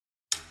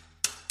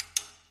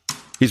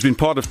He's been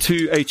part of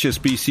 2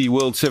 HSBC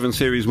World Sevens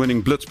Series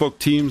winning Blitzbok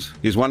teams.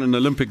 He's won an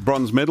Olympic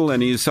bronze medal,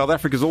 and he is South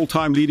Africa's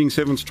all-time leading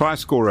sevens try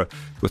scorer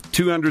with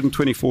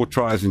 224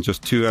 tries in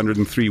just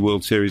 203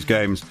 World Series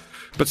games.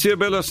 But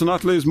Seabelo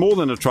Senatla is more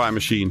than a try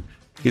machine.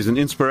 He's an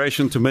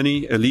inspiration to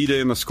many, a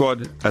leader in the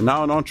squad, and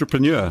now an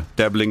entrepreneur,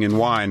 dabbling in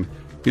wine.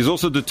 He's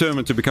also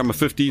determined to become a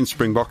 15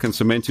 Springbok and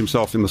cement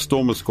himself in the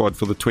Stormers squad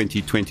for the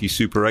 2020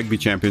 Super Rugby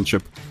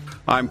Championship.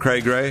 I'm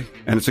Craig Ray,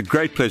 and it's a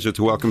great pleasure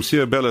to welcome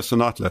Seabelo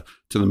Senatla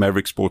to the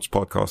Maverick Sports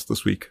Podcast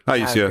this week. How are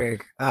you, Sia?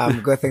 Craig.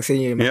 Good, thanks to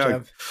you,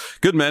 yeah.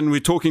 Good, man. We're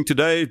talking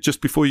today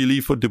just before you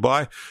leave for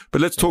Dubai,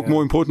 but let's talk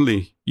more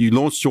importantly. You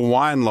launched your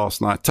wine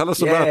last night. Tell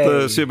us about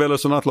the Seabelo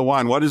Senatla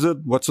wine. What is it?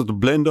 What's it a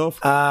blend of?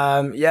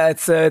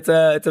 It's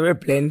a rare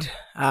blend.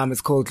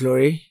 It's called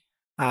Glory,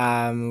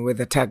 with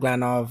the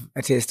tagline of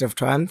A Taste of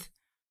Triumph.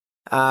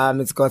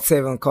 It's got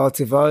 7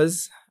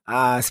 cultivars,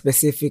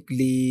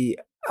 specifically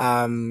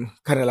kind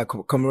of like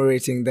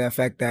commemorating the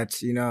fact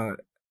that, you know,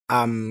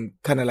 I'm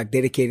kind of like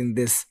dedicating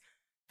this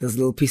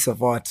little piece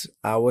of art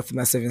with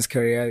my sevens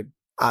career.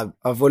 I've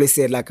always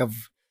said like I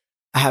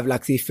have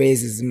like 3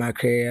 phases in my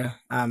career.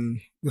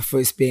 The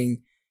first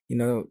being, you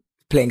know,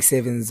 playing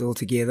sevens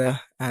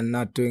altogether and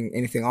not doing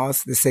anything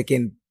else. The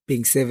second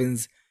being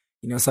sevens,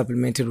 you know,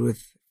 supplemented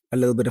with a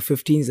little bit of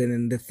 15s, and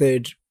then the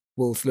third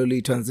will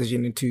slowly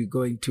transition into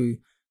going to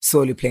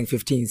solely playing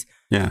 15s.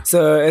 Yeah.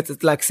 So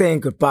it's like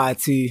saying goodbye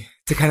to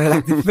kind of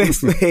like the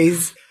first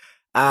phase.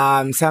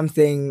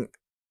 Something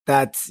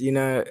that, you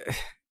know,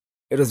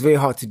 it was very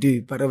hard to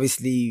do, but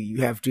obviously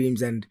you have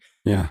dreams and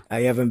you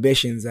have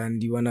ambitions,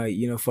 and you want to,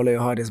 you know, follow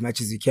your heart as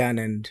much as you can,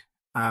 and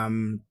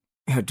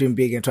dream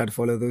big and try to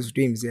follow those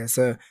dreams. Yeah.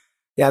 So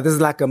yeah, this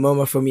is like a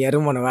moment for me. I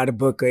don't want to write a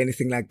book or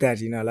anything like that.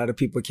 You know, a lot of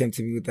people came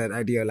to me with that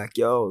idea, like,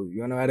 yo,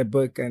 you want to write a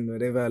book and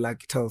whatever,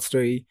 like tell a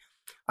story.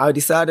 I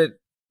decided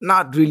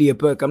not really a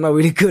book. I'm not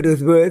really good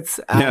with words.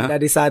 And I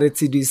decided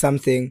to do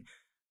something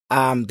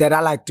that I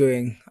like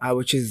doing,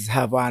 which is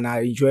have wine.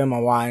 I enjoy my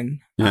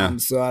wine.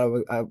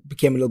 So I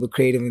became a little bit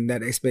creative in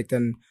that aspect,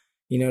 and,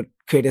 you know,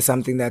 created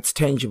something that's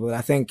tangible.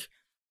 I think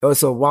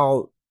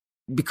also,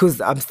 because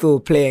I'm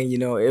still playing, you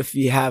know, if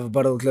you have a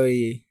bottle of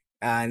Glory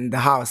in the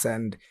house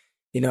and,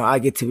 you know, I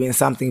get to win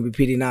something, it'd be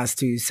pretty nice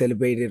to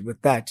celebrate it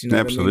with that. You know,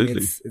 absolutely. What I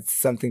mean? It's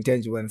something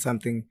tangible and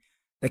something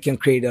that can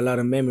create a lot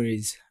of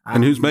memories.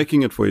 And who's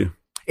making it for you?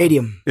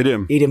 Idiom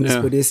is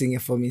producing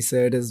it for me, so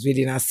it is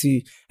really nice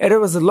to. And it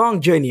was a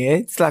long journey.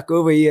 It's like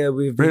over a year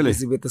we've been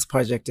busy with this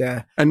project.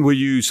 Yeah. And were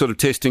you sort of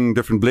testing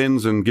different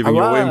blends and giving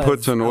your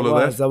input and all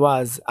of that? I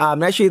was.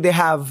 Actually, they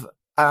have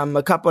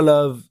a couple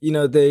of, you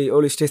know, they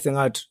always testing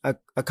out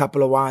a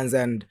couple of wines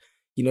and,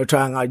 you know,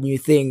 trying out new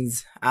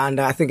things. And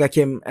I think I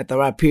came at the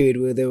right period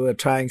where they were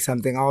trying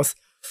something else.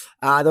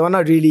 They were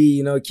not really,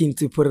 you know, keen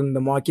to put it in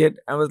the market.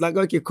 I was like,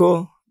 okay,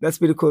 cool. That's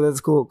pretty cool. That's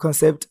a cool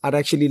concept. I'd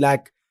actually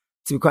like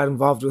to be quite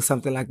involved with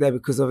something like that,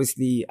 because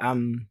obviously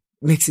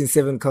mixing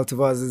 7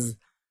 cultivars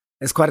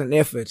is quite an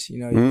effort. You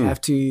know, you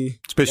have to,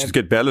 especially to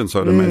get balance,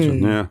 I'd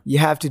imagine. Yeah, you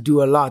have to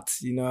do a lot,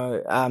 you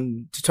know,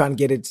 to try and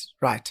get it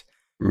right.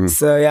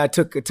 So yeah, it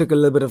took a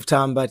little bit of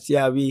time, but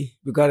yeah, we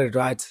got it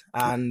right.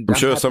 And I'm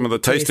sure some of the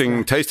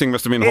tasting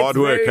must have been hard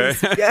work.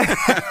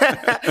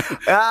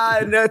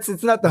 No,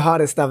 it's not the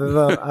hardest stuff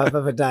I've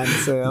ever done.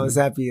 So I was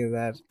happy with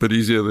that. But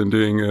easier than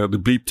doing the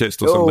bleep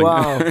test or something.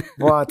 Oh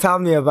wow! Tell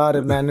me about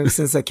it, man.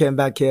 Since I came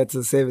back here to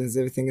the Sevens,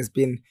 everything has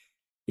been,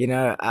 you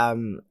know,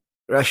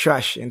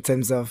 rush in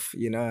terms of,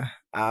 you know,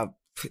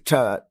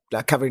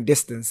 like covering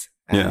distance,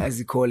 as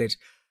you call it.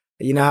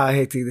 You know how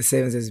hectic the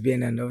Sevens has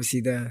been, and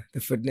obviously the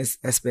fitness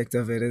aspect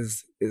of it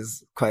is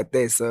quite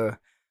there. So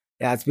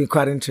yeah, it's been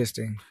quite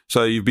interesting.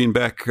 So you've been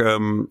back.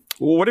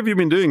 What have you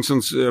been doing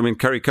since? I mean,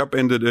 Currie Cup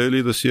ended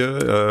early this year.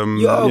 And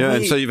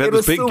so you've had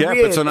this big gap.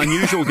 Weird. It's an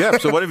unusual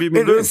gap. So what have you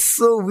been doing? It was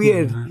so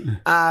weird,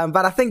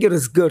 but I think it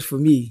was good for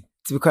me.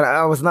 Because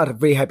I was not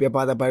very happy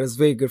about that, but it was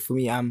very good for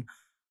me.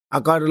 I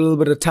got a little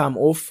bit of time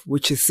off,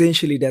 which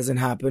essentially doesn't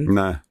happen.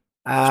 No.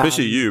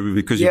 Especially you,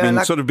 because you've been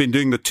like, sort of been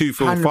doing the 2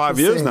 for 5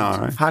 years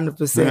now, right?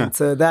 100%. Yeah.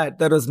 So that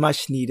was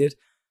much needed.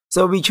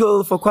 So we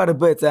chilled for quite a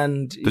bit.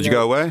 And Did you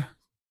go away?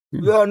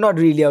 Well, not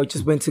really. I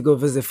just went to go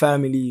visit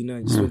family, you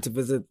know, went to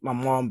visit my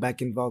mom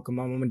back in Velkom,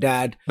 my mom and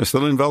dad. They're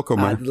still in Velkom,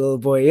 man. The little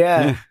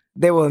boy,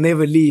 They will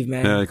never leave,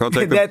 man. Yeah, you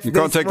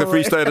can't take the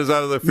Free Staters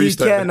out of the Free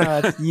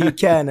State. You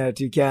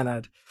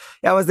cannot.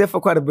 Yeah, I was there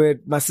for quite a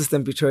bit. My sister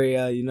in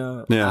Pretoria, you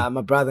know,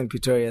 my brother in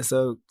Pretoria.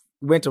 So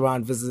went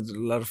around, visited a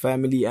lot of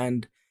family,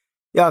 and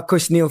yeah,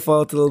 Coach Neil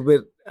felt a little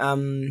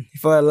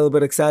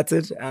bit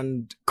excited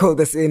and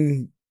called us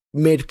in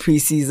mid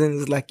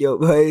preseason. It's like, yo,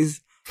 boys,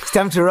 it's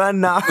time to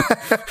run now.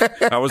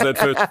 How was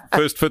that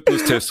first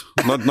fitness test?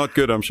 Not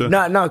good, I'm sure.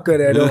 Not good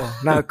at all.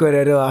 Not good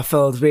at all. I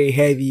felt very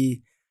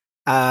heavy.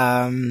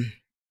 I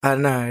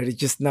don't know. It's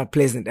just not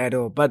pleasant at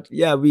all. But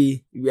yeah,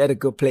 we had a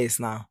good place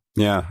now.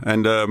 Yeah,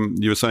 and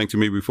you were saying to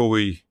me before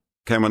we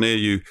came on air,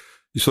 you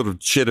sort of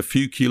shed a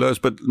few kilos,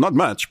 but not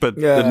much, but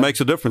it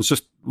makes a difference,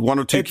 just 1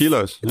 or 2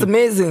 kilos. It's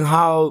amazing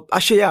how, I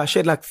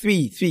shed like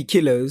 3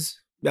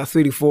 kilos,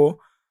 3 to 4.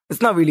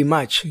 it's not really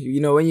much.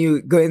 When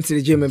you go into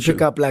the gym and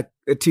pick up like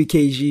a 2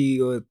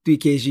 kg or 3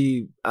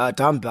 kg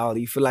dumbbell,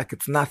 you feel like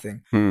it's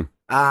nothing.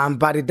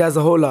 But it does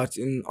a whole lot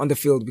on the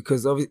field,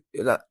 because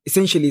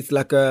essentially it's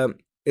like an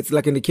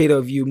indicator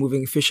of you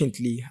moving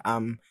efficiently.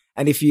 And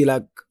if you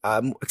like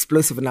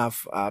explosive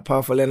enough,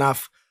 powerful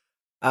enough,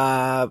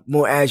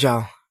 more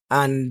agile,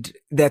 and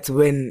that's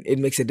when it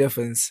makes a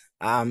difference.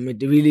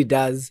 It really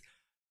does.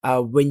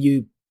 When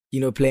you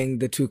playing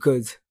the two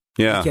codes,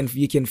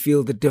 you can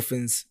feel the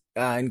difference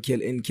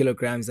in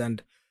kilograms,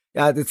 and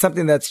it's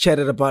something that's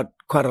chatted about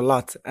quite a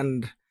lot.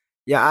 And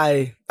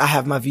I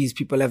have my views,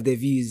 people have their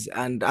views,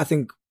 and I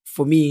think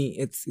for me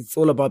it's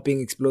all about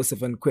being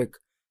explosive and quick.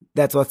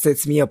 That's what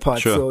sets me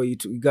apart. Sure. So you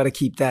got to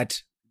keep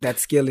that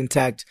skill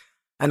intact.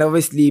 And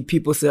obviously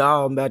people say,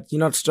 but you're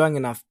not strong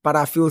enough. But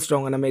I feel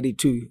strong when I'm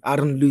 82. I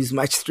don't lose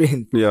much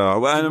strength. Yeah,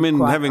 well, I mean,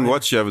 having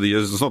watched you over the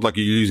years, it's not like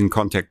you're using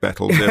contact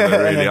battles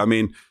ever, really. I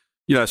mean,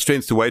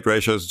 strength to weight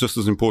ratio is just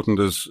as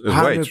important as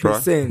weight,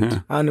 right?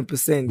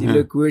 100%.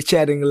 Look, we're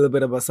chatting a little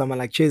bit about someone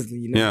like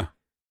Chesley, Yeah.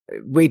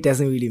 Weight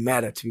doesn't really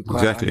matter, to be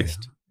quite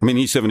honest. I mean,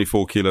 he's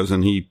 74 kilos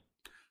and he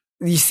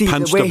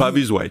punched above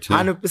his weight.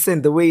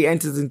 100%. The way he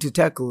enters into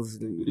tackles,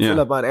 it's all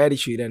about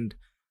attitude and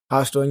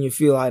how strong you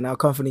feel and how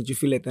confident you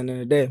feel at the end of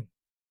the day.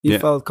 You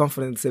felt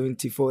confident at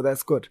 74.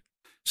 That's good.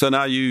 So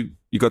now you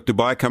got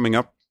Dubai coming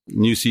up,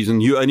 new season.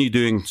 You're only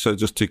doing, so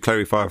just to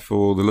clarify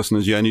for the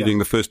listeners, you're only doing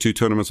the first 2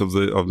 tournaments of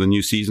the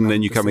new season. 100%.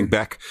 Then you're coming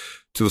back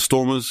to the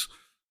Stormers,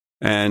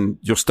 and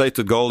your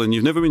stated goal, and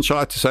you've never been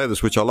shy to say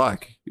this, which I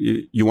like,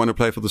 you want to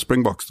play for the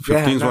Springboks, the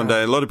 15s one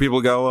day. A lot of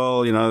people go,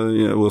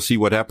 well, we'll see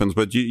what happens.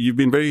 But you've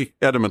been very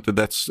adamant that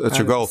that's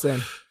your goal.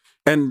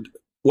 And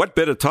what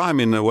better time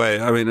in a way?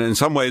 I mean, in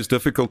some ways,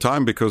 difficult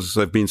time because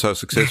they've been so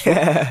successful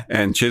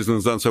and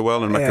Cheslin's done so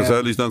well and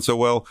Makazoli's done so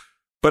well.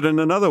 But in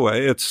another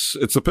way, it's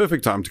the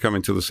perfect time to come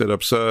into the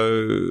setup.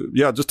 So,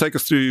 just take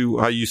us through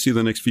how you see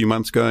the next few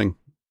months going.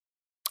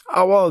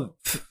 Oh, well,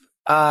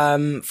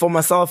 for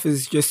myself,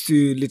 is just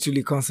to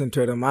literally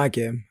concentrate on my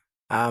game.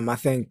 I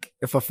think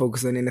if I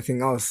focus on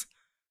anything else,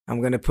 I'm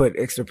going to put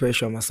extra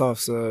pressure on myself.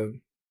 So,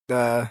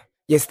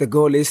 the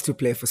goal is to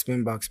play for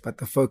Springboks, but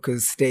the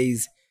focus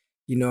stays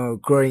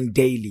growing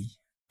daily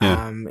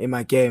in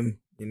my game.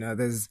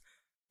 There's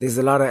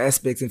a lot of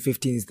aspects in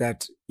 15s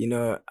that,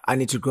 I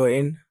need to grow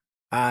in.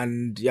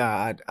 And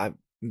I'm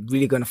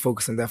really going to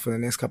focus on that for the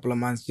next couple of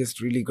months,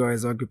 just really grow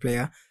as a rugby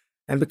player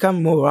and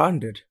become more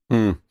rounded.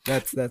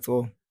 That's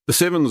all. The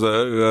sevens,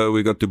 though,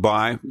 we got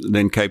Dubai,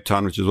 then Cape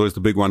Town, which is always the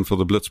big one for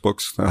the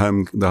Blitzboks,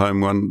 the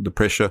home one, the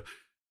pressure.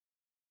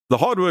 The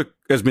hard work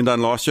has been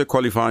done last year,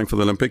 qualifying for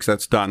the Olympics.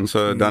 That's done,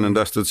 done and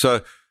dusted.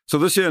 So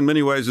this year, in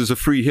many ways, is a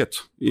free hit.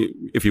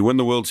 If you win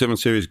the World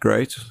Sevens Series,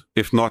 great.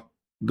 If not,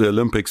 the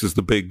Olympics is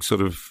the big sort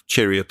of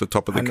cherry at the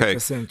top of the cake.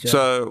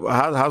 So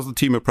how's the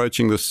team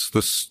approaching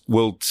this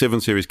World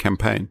Sevens Series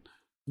campaign?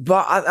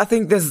 But I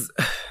think there's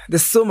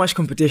so much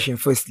competition,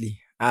 firstly.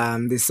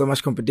 There's so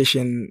much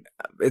competition.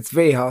 It's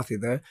very healthy,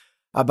 though.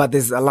 But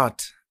there's a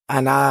lot.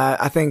 And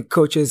I think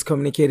coaches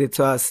communicated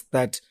to us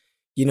that,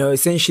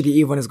 essentially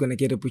everyone is going to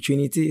get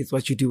opportunity. It's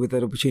what you do with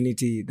that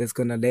opportunity that's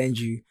going to land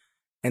you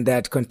in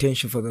that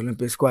contention for the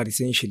Olympic squad,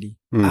 essentially.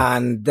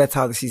 And that's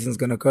how the season's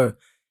going to go.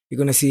 You're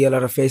going to see a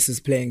lot of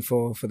faces playing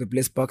for the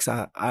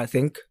Blitzboks, I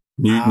think.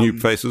 New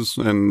faces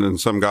and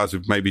some guys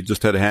who've maybe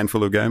just had a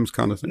handful of games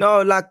kind of thing?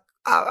 No,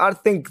 I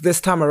think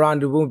this time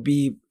around it won't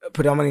be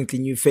predominantly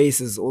new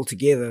faces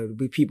altogether. It'll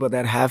be people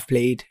that have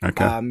played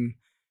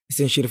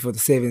essentially for the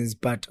sevens,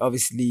 but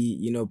obviously,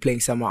 playing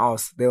somewhere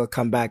else. They will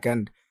come back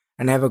and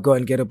have a go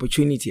and get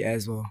opportunity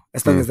as well.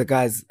 As long as the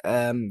guys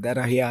that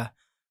are here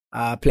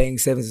playing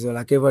sevens as well,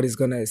 like everybody's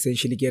going to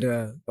essentially get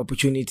an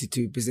opportunity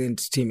to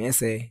present Team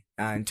SA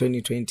in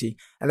 2020.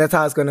 And that's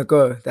how it's going to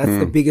go. That's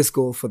the biggest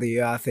goal for the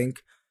year, I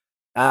think.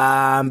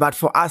 But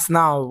for us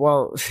now,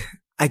 well,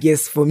 I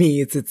guess for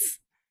me, it's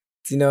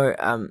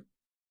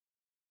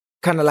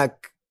kind of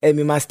like a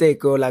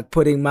mistake or like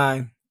putting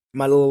my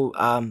little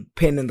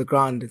pen in the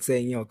ground and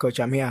saying, Coach,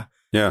 I'm here.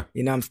 Yeah.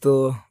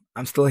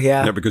 I'm still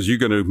here. Yeah, because you're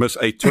going to miss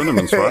 8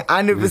 tournaments, right?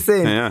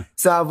 100%. Yeah.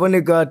 So I've only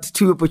got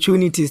 2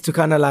 opportunities to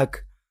kind of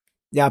like,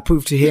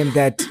 prove to him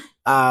that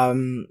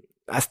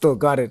I still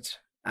got it.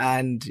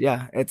 And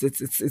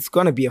it's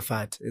going to be a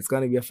fight. It's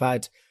going to be a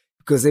fight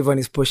because everyone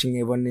is pushing,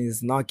 everyone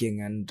is knocking.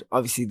 And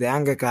obviously the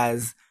younger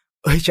guys,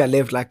 which I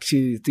left like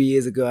 2-3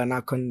 years ago, are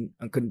now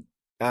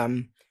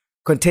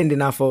contending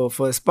now for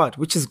a spot,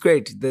 which is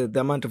great. The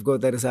amount of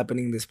growth that is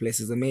happening in this place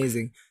is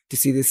amazing. To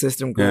see this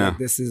system grow like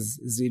this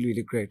is really,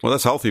 really great. Well,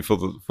 that's healthy for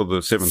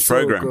the sevens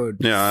program. Good.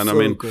 Yeah, and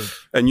so good.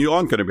 And you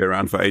aren't going to be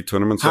around for 8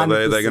 tournaments, so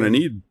they're going to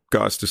need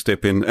guys to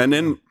step in. And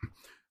then,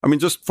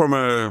 just from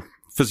a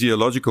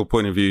physiological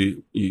point of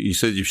view, you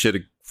said you've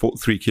shed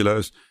 3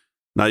 kilos.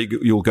 Now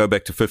you'll go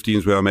back to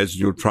 15s where I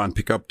imagine you'll try and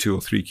pick up 2 or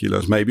 3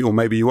 kilos, maybe, or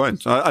maybe you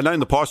won't. I know in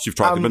the past you've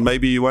tried it, but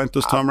maybe you won't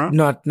this time around?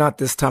 Not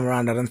this time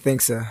around. I don't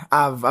think so.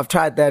 I've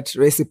tried that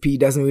recipe.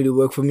 Doesn't really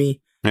work for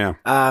me. Yeah.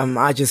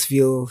 I just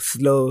feel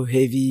slow,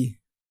 heavy,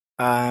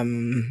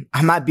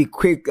 I might be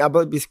quick. I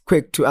might be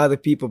quick to other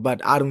people,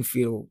 but I don't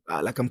feel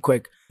like I'm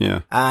quick.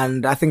 Yeah.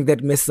 And I think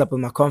that messes up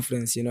with my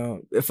confidence.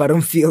 If I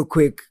don't feel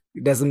quick,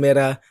 it doesn't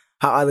matter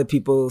how other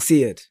people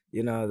see it.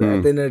 At the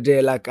end of the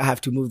day, like I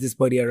have to move this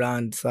body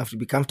around, so I have to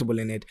be comfortable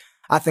in it.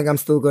 I think I'm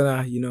still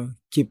gonna,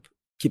 keep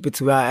it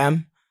to where I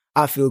am.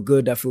 I feel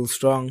good. I feel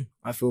strong.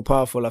 I feel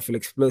powerful. I feel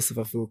explosive.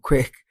 I feel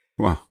quick.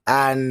 Wow.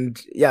 And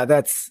yeah,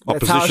 that's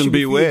opposition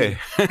beware.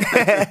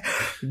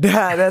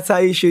 That's how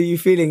you should be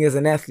feeling as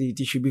an athlete.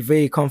 You should be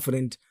very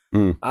confident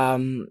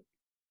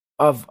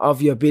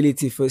of your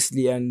ability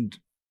firstly, and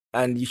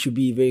you should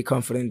be very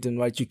confident in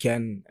what you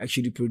can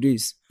actually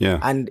produce. Yeah.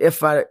 And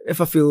if I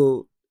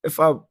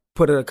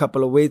put a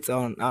couple of weights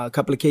on, a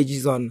couple of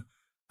kgs on,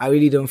 I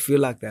really don't feel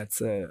like that.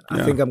 So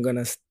I think I'm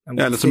gonna and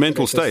it's a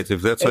mental state.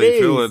 If that's how you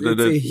feel,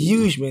 it's a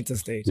huge mental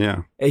state.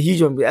 Yeah. A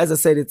huge one. As I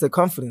said, it's a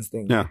confidence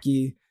thing. Yeah.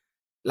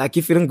 Like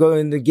if you don't go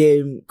in the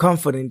game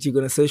confident, you're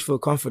going to search for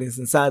confidence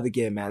inside the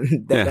game,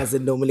 man. That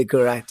doesn't normally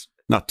go right.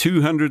 Now,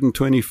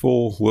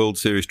 224 World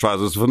Series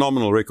tries. It's a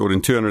phenomenal record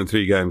in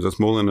 203 games. That's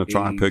more than a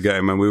try per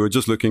game. And we were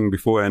just looking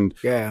before, and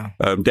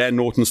Dan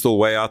Norton's still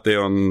way out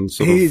there on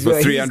sort of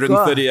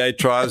 338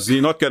 tries.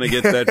 You're not going to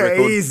get that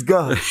record. He's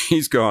gone.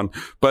 He's gone.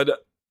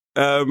 But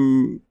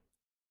the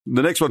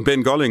next one,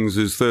 Ben Gollings,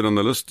 is third on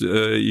the list.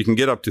 You can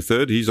get up to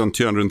third. He's on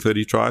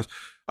 230 tries.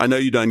 I know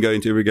you don't go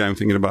into every game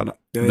thinking about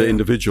the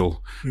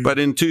individual, but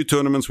in 2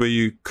 tournaments where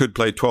you could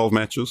play 12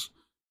 matches,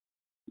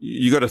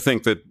 you got to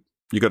think that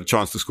you got a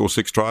chance to score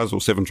 6 tries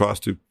or 7 tries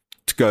to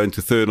go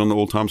into third on the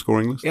all-time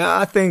scoring list. Yeah,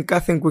 I think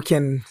we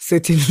can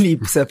certainly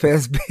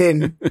surpass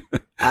Ben.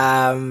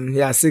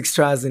 6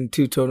 tries in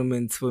 2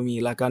 tournaments for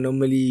me. Like I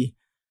normally,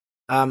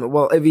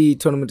 every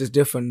tournament is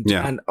different,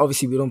 and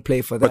obviously we don't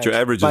play for that. But your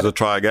average is a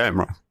try a game,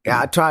 right?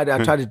 Yeah, I try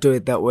to do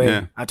it that way.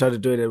 Yeah. I try to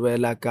do it that way.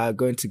 Like I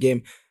go into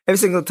game. Every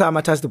single time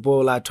I touch the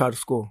ball, I try to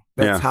score.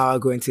 That's how I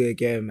go into a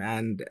game,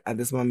 and at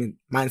this moment,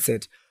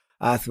 mindset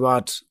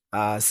throughout.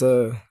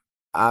 So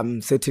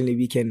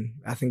certainly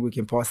I think we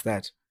can pass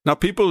that. Now,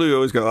 people who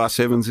always go,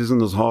 sevens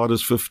isn't as hard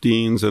as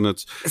 15s and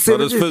it's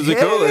not as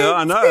physical. Yeah,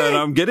 I know, and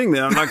I'm getting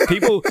there. I'm like,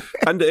 people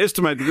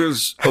underestimate,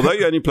 because although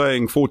you're only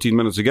playing 14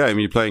 minutes a game,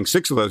 you're playing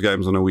 6 of those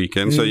games on a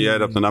weekend. So you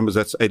add up the numbers,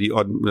 that's 80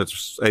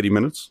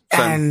 minutes.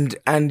 And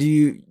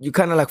you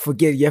kind of like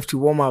forget you have to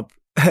warm up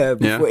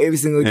before every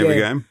single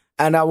game.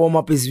 And our warm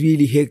up is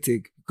really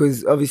hectic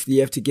because obviously you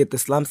have to get the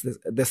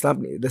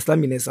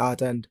slumminess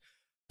out and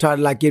try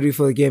to like get ready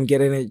for the game,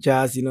 get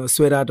energized,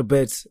 sweat out a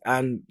bit.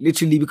 And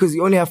literally, because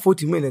you only have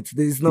 40 minutes,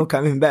 there's no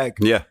coming back.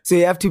 Yeah. So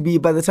you have to be,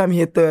 by the time you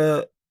hit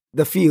the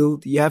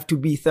field, you have to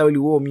be thoroughly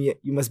warm. You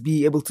must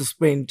be able to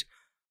sprint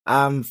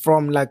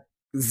from like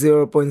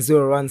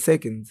 0.01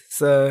 seconds.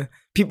 So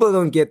people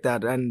don't get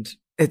that, and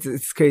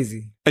it's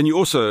crazy. And you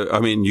also,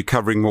 you're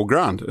covering more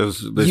ground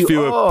as there's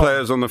fewer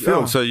players on the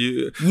field. So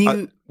you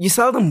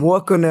seldom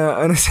walk on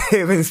a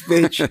sevens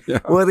pitch,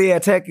 whether you're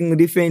attacking or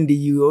defending.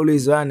 You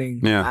always running.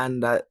 Yeah.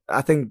 And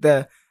I think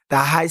the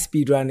high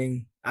speed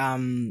running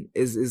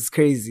is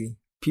crazy.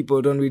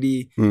 People don't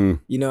really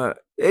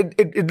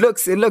it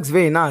looks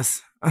very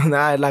nice.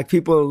 Like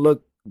people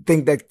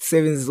think that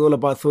sevens is all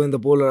about throwing the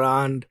ball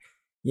around.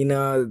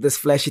 This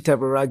flashy type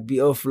of rugby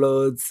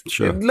offloads.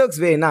 Sure. It looks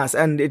very nice,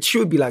 and it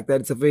should be like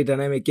that. It's a very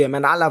dynamic game,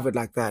 and I love it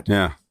like that.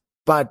 Yeah.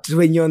 But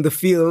when you're on the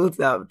field,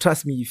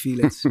 trust me, you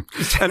feel it.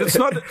 And it's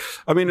not,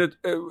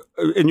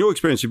 in your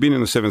experience, you've been in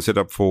the seven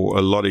setup for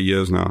a lot of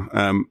years now.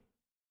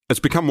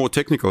 It's become more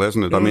technical,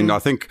 hasn't it? I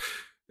think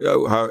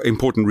how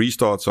important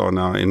restarts are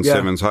now in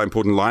sevens, how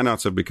important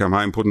lineouts have become,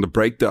 how important the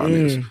breakdown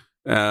is.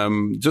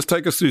 Just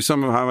take us through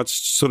some of how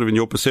much, sort of in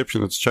your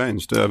perception, it's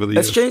changed over the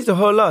years. It's changed a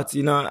whole lot,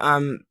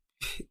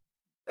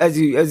 as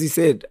you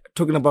said,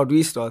 talking about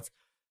restarts.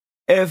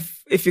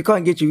 If you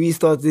can't get your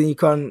restarts, then you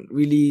can't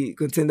really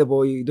contend the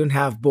ball. You don't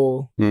have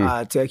ball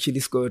to actually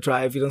score a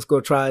try. If you don't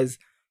score tries,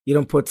 you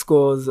don't put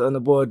scores on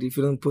the board. If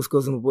you don't put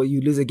scores on the board,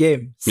 you lose a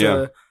game.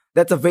 So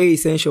that's a very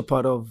essential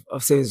part of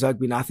sevens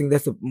rugby. And I think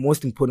that's the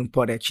most important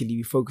part, actually.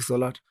 We focus a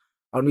lot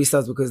on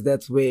restarts because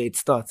that's where it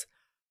starts.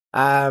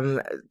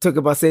 Talk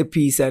about set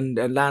piece and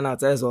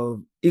lineouts as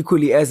well,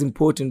 equally as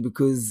important,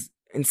 because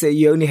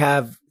you only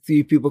have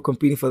 3 people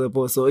competing for the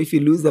ball. So if you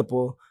lose the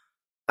ball,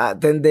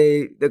 then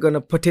they're gonna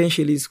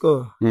potentially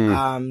score.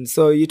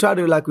 So you try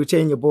to like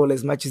retain your ball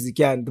as much as you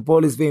can. The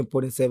ball is very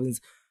important in sevens,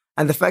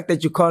 and the fact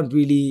that you can't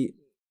really,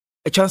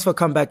 a chance for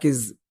comeback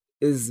is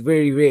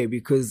very rare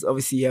because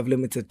obviously you have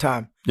limited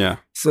time. Yeah.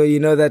 So you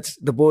know that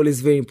the ball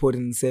is very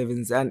important in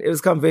sevens, and it has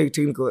become very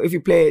technical. If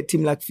you play a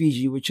team like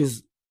Fiji, which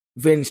is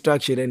very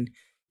structured, and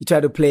you try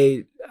to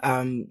play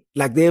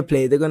like they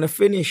play, they're gonna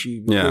finish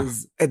you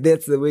because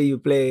that's the way you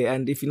play.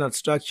 And if you're not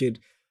structured,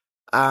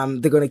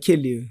 they're gonna kill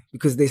you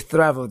because they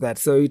thrive on that.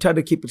 So you try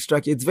to keep it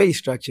structured. It's very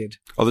structured.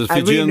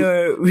 And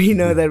we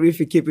know that if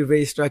we keep it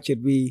very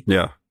structured, we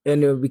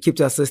keep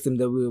to our system,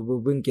 that we'll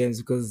win games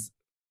because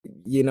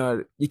you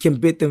can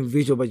beat the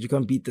individual, but you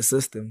can't beat the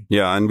system.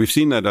 Yeah, and we've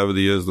seen that over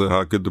the years,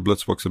 how good the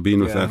Blitzboks have been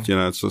with that.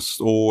 It's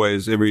just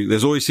always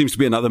there's always seems to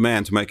be another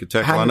man to make a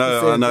tackle. I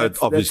know it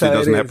obviously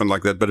doesn't happen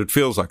like that, but it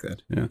feels like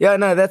that. Yeah,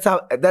 no,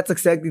 that's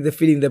exactly the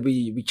feeling that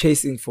we're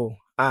chasing for.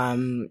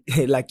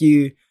 Like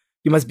you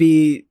must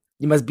be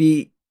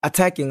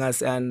attacking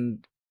us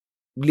and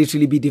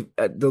literally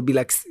it'll be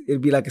like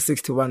a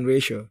 6-to-1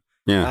 ratio.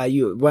 Yeah,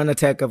 you one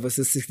attacker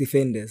versus 6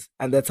 defenders,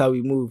 and that's how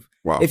we move.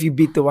 Wow. If you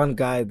beat the one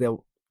guy, the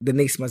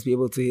next must be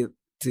able to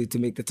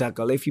make the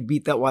tackle. If you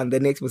beat that one, the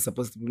next was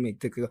supposed to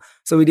make the tackle.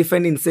 So we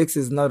defend in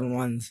 6s, not in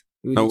 1s.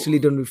 We literally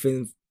don't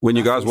defend. When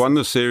you guys won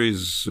the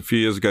series a few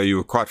years ago, you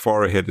were quite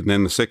far ahead, and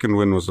then the second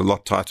win was a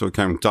lot tighter. It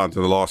came down to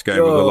the last game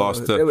of the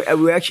last.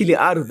 We were actually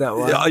out of that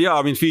one. Yeah.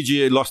 I mean,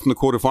 Fiji lost in the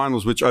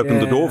quarterfinals, which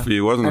opened the door for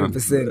you, wasn't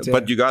 100%, it?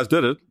 But you guys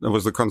did it. It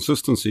was the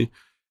consistency.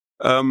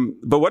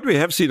 But what we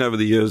have seen over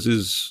the years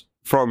is,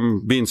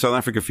 from being South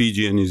Africa,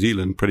 Fiji, and New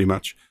Zealand, pretty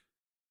much,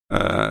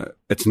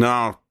 it's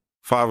now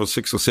 5 or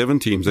 6 or 7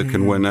 teams that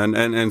can win.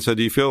 And so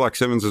do you feel like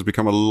Sevens has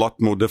become a lot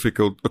more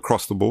difficult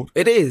across the board?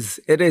 It is.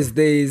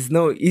 There's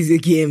no easy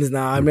games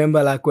now. I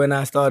remember like when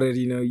I started,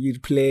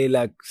 you'd play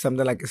like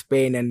something like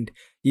Spain and,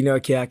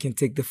 okay, I can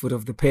take the foot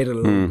off the pedal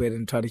a little bit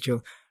and try to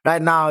chill.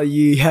 Right now,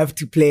 you have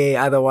to play,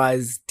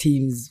 otherwise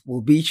teams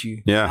will beat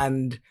you. Yeah.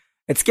 And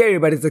it's scary,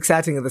 but it's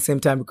exciting at the same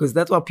time because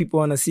that's what people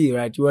want to see,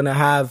 right? You want to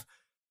have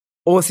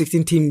all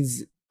 16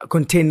 teams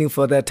contending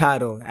for their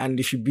title, and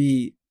it should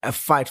be a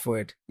fight for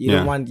it. You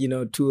don't want,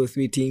 2 or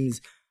 3 teams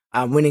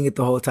winning it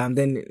the whole time.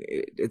 Then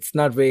it's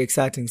not very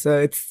exciting. So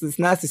it's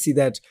nice to see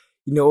that,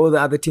 all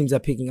the other teams are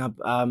picking up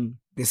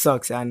their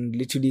socks and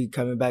literally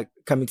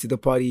coming to the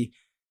party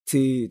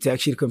to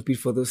actually compete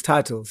for those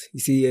titles. You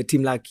see a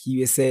team like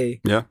USA.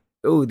 Yeah.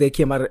 Oh, they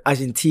came out of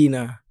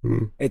Argentina.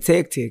 It's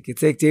hectic.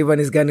 Everyone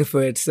is gunning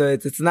for it. So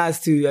it's nice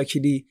to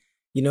actually,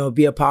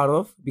 be a part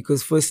of,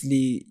 because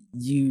firstly,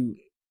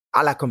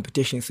 I like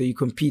competition. So you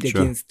compete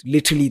against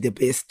literally the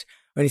best.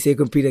 When you say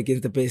compete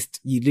against the best,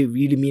 you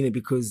really mean it,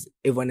 because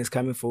everyone is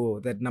coming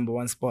for that number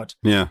 1 spot.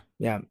 Yeah.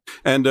 Yeah.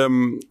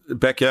 And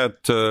back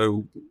at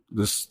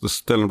this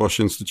Stellenbosch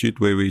Institute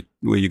where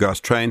you guys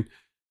train,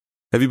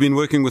 have you been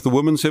working with the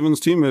women's sevens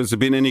team? Has there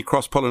been any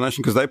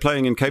cross-pollination? Because they're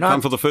playing in Cape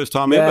Town for the first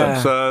time ever.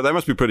 So they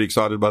must be pretty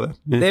excited by that.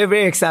 Yeah. They're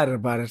very excited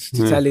about it,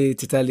 to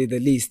tell you the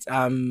least.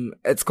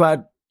 It's quite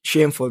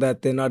shameful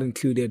that they're not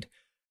included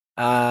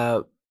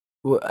at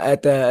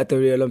the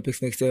Rio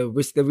Olympics next year,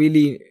 which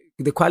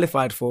they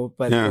qualified for,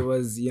 but it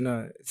was,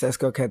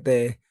 SESCOC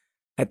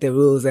had their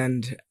rules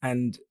and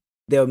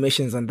their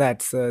omissions on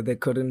that, so they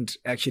couldn't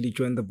actually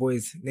join the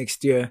boys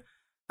next year.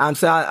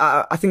 So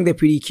I think they're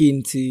pretty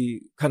keen to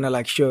kind of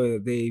like show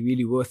they're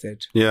really worth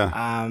it.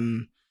 Yeah.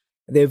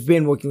 They've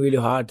been working really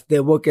hard. They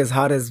work as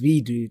hard as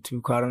we do, to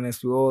be quite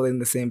honest. We're all in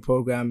the same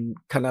program,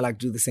 kind of like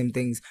do the same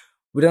things.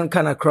 We don't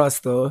kind of cross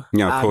though.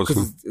 Yeah, of course.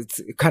 Because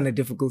it's kind of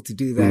difficult to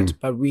do that.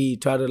 But we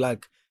try to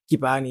like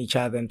keep an eye on each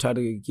other and try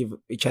to give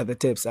each other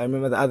tips. I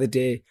remember the other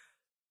day,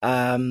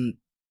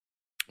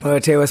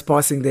 Tay was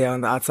passing there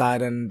on the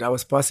outside, and I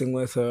was passing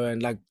with her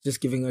and like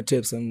just giving her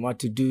tips on what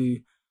to do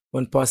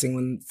when passing,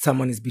 when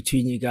someone is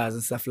between you guys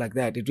and stuff like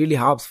that. It really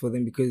helps for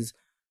them, because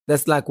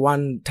that's like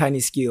one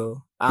tiny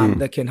skill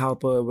that can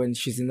help her when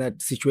she's in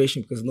that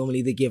situation, because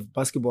normally they give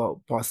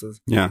basketball passes.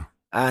 Yeah.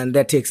 And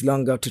that takes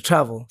longer to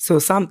travel. So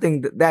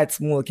something that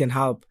small can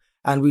help.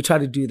 And we try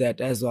to do that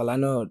as well. I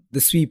know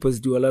the sweepers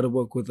do a lot of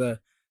work with the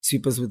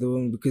sweepers with the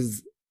women,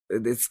 because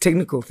it's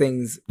technical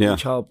things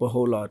which help a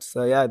whole lot.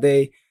 So yeah,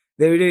 they're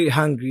really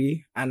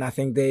hungry, and I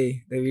think they're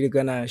really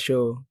gonna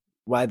show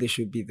why they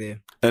should be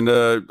there. And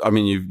I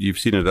mean, you've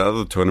seen it at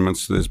other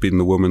tournaments. There's been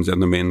the women's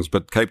and the men's,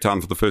 but Cape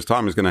Town for the first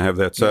time is going to have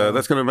that. So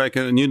that's going to make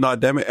a new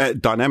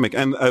dynamic,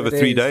 and over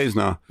 3 days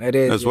now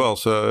as well.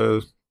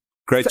 So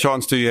great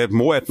chance to have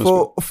more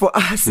atmosphere. For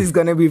us, it's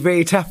going to be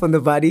very tough on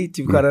the body,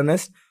 to be quite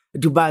honest.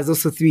 Dubai is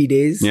also 3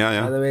 days.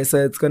 By the way,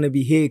 so it's going to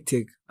be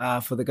hectic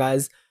for the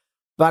guys.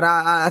 But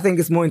I think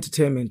it's more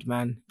entertainment,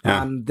 man.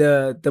 Yeah.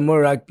 The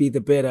more rugby,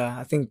 the better.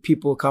 I think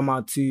people come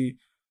out to,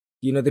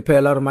 they pay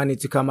a lot of money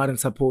to come out and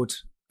support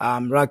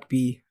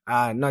rugby,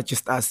 not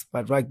just us,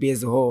 but rugby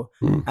as a whole.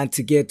 And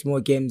to get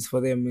more games for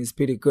them is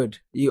pretty good.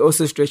 You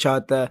also stretch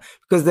out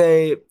because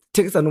the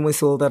tickets are normally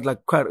sold out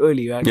like quite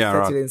early, right?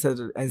 Yeah,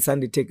 Saturday and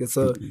Sunday tickets.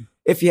 So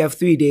if you have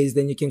 3 days,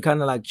 then you can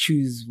kind of like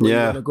choose where you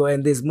want to go,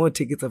 and there's more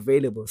tickets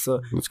available.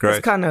 So that's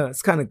great.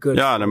 It's kind of good.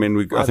 Yeah, and I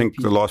mean, I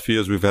think the last few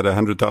years we've had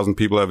 100,000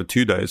 people over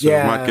 2 days. So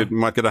we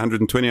might get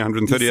 120,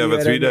 130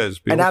 over 3 days.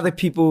 And other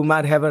people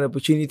might have an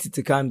opportunity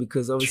to come,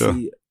 because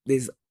obviously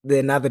there's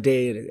another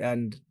day,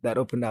 and that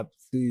opened up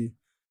to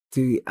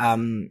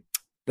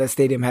the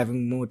stadium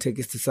having more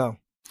tickets to sell.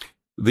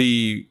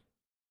 The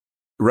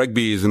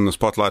rugby is in the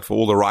spotlight for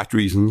all the right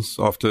reasons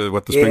after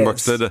what the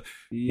Springboks did.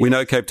 We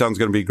know Cape Town's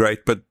going to be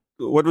great, but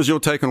what was your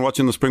take on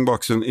watching the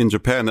Springboks in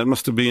Japan? That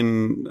must have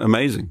been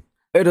amazing.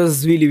 It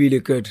was really, really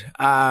good.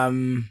 I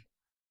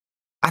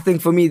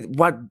think for me,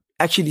 what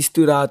actually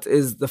stood out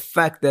is the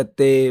fact that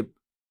they,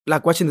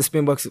 like watching the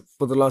Springboks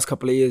for the last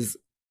couple of years,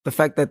 the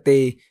fact that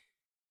they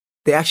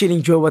actually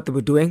enjoy what they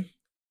were doing.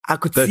 I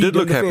could see they did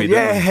look happy.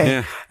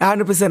 Yeah,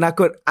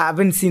 100%. I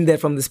haven't seen that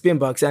from the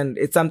Springboks, and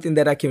it's something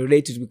that I can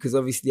relate to because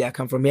obviously I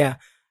come from here,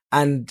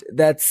 and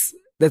that's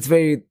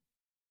very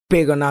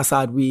big on our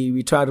side.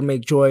 We try to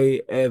make joy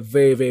a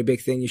very, very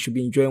big thing. You should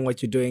be enjoying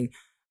what you're doing.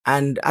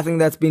 And I think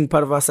that's been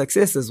part of our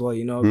success as well,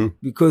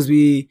 because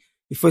you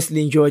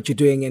firstly enjoy what you're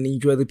doing and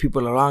enjoy the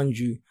people around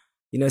you.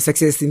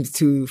 Success seems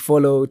to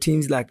follow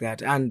teams like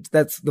that. And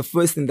that's the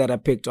first thing that I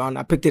picked on.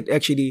 I picked it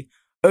actually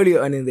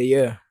earlier on in the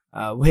year,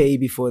 way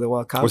before the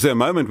World Cup. Was there a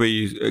moment where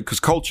because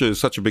culture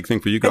is such a big thing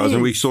for you guys,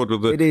 and we saw it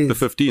with the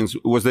 15s.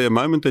 Was there a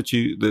moment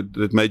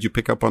that made you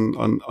pick up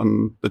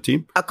on the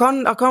team? I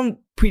can't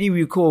pretty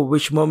recall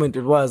which moment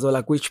it was or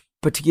like which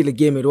particular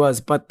game it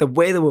was, but the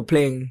way they were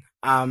playing,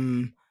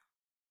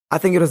 I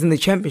think it was in the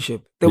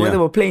championship. The way they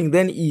were playing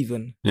then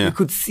even, you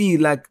could see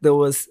like there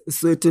was a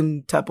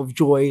certain type of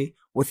joy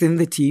within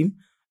the team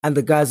and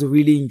the guys were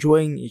really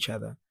enjoying each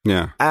other.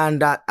 Yeah.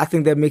 And I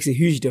think that makes a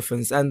huge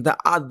difference. And the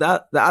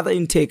other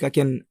intake I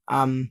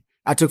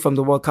took from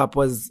the World Cup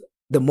was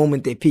the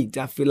moment they peaked.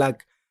 I feel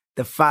like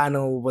the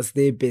final was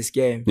their best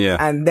game. Yeah.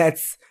 And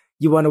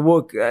you want to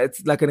work,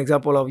 it's like an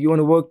example of you want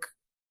to work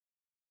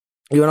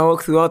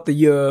throughout the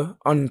year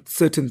on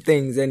certain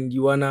things and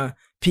you want to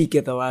peak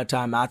at the right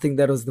time. I think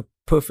that was the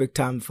perfect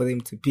time for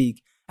them to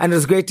peak. And it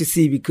was great to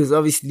see because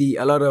obviously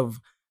a lot of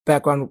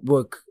background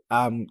work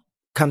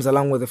comes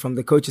along with it from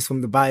the coaches,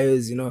 from the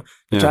buyers, to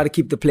try to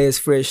keep the players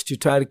fresh, to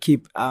try to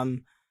keep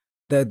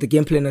the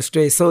game plan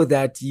astray so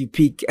that you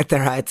peak at the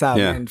right time.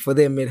 Yeah. And for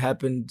them, it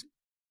happened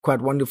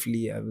quite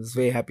wonderfully. I was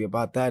very happy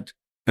about that.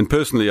 And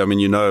personally, I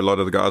mean, a lot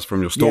of the guys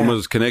from your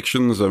Stormers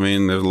connections. I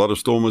mean, there's a lot of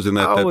Stormers in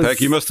that pack.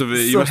 Your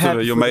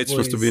mates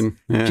must have been.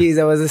 Yeah. Jeez,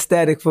 I was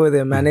ecstatic for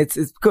them. And it's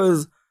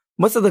because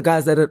most of the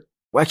guys that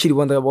actually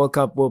won the World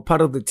Cup were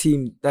part of the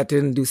team that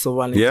didn't do so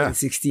well in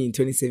 2016,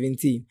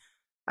 2017.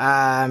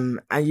 And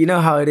you know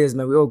how it is,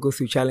 man. We all go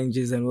through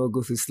challenges and we all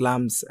go through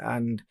slumps.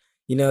 And,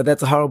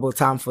 that's a horrible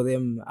time for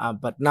them.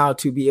 But now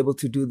to be able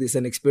to do this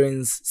and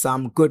experience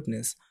some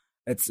goodness,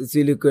 it's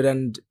really good.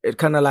 And it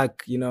kind of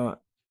like,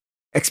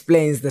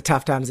 explains the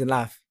tough times in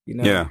life.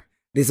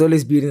 There's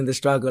always beauty in the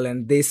struggle,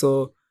 and they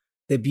saw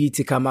the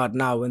beauty come out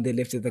now when they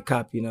lifted the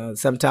cup.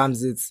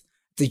 Sometimes it's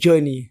a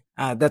journey.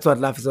 That's what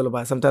life is all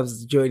about. Sometimes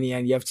it's a journey,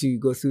 and you have to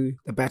go through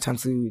the bad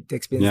times to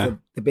experience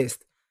the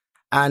best.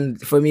 And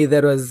for me,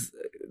 that was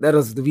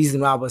the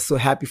reason why I was so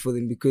happy for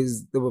them,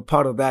 because they were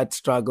part of that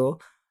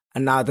struggle,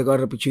 and now they got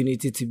an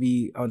opportunity to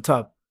be on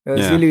top. It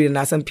was really, really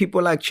nice. And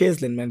people like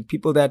Cheslin, man,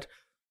 people that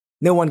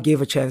no one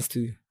gave a chance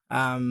to.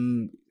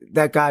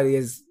 That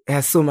guy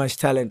has so much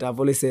talent. I've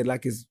always said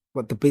is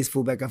the best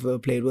fullback I've ever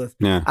played with.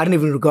 Yeah. I don't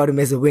even regard him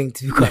as a wing,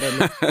 to be quite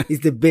honest. He's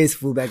the best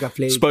fullback I've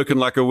played. Spoken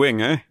like a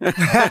wing, eh?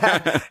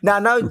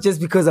 Not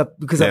just because I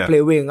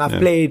play wing. I've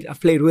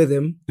played with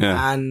him,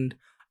 and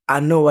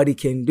I know what he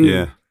can do.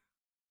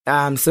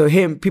 Yeah. So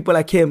people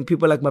like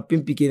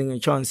Mapimpi getting a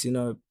chance,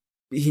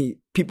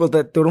 people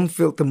that don't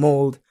fit the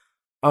mold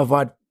of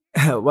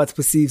what's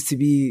perceived to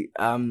be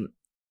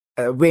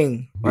a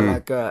wing or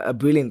like a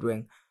brilliant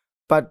wing.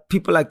 But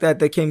people like that,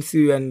 they came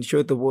through and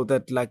showed the world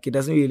that it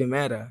doesn't really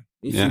matter.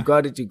 If you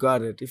got it, you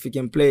got it. If you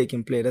can play, you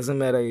can play. It doesn't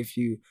matter if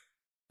you,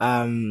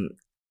 2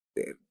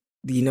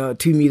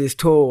 meters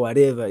tall or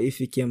whatever. If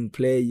you can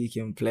play, you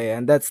can play.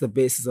 And that's the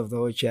basis of the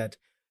whole chat.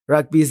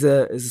 Rugby is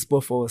a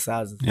sport for all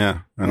sizes.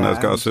 Yeah, and those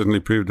guys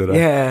certainly proved it.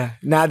 Yeah,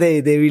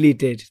 they really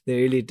did.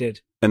 They really did.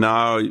 And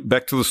now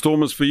back to the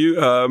Stormers for you.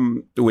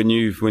 When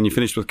you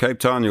finish with Cape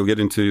Town, you'll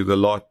get into the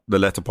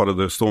latter part of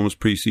the Stormers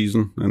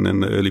pre-season and then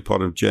the early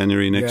part of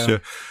January next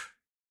year.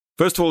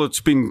 First of all,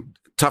 it's been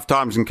tough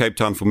times in Cape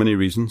Town for many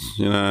reasons,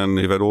 and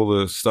you've had all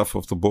the stuff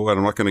off the board.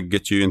 I'm not going to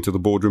get you into the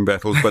boardroom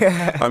battles, but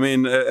I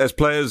mean, as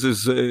players,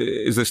 is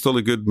there still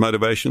a good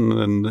motivation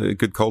and a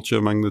good culture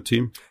among the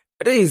team?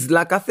 It is.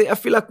 I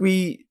feel like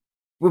we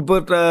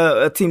built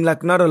a team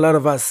like not a lot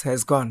of us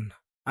has gone.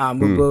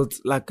 We built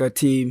like a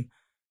team,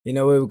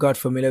 where we got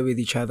familiar with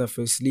each other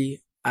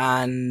firstly,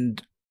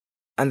 and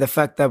the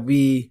fact that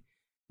we're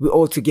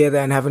all together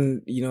and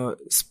haven't,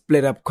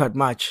 split up quite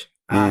much.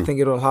 I think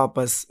it will help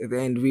us at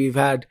the end. We've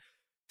had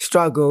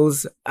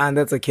struggles, and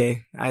that's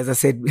okay. As I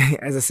said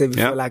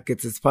before,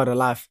 it's part of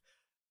life.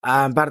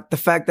 But the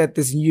fact that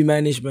this new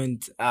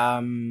management,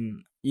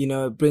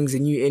 brings a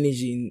new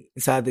energy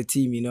inside the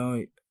team,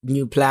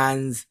 new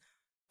plans,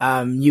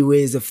 new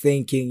ways of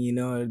thinking,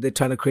 they're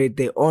trying to create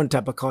their own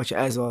type of culture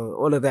as well.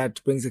 All of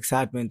that brings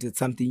excitement. It's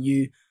something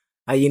new.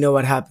 You know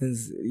what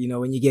happens,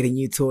 when you get a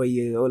new toy,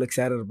 you're all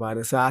excited about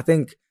it. So I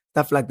think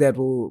stuff like that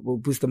will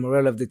boost the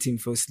morale of the team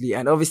firstly.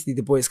 And obviously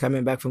the boys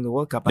coming back from the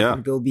World Cup, I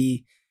think they'll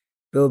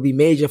be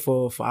major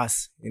for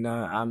us.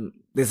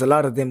 There's a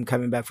lot of them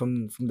coming back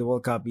from the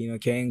World Cup,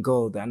 carrying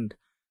gold, and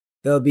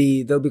they'll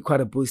be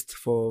quite a boost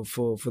for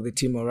the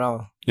team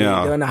morale.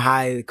 Yeah. They're on a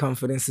high,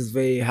 confidence is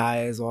very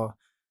high as well.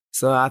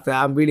 So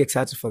I'm really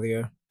excited for the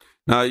year.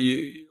 Now,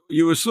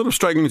 you were sort of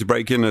struggling to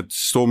break in at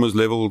Stormers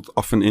level.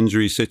 Often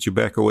injuries set you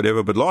back or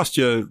whatever. But last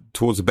year,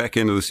 towards the back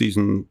end of the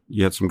season,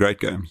 you had some great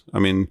games. I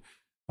mean,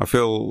 I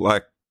feel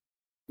like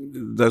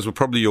those were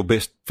probably your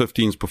best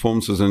 15s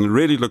performances, and it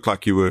really looked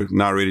like you were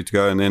now ready to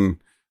go. And then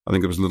I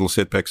think there was a little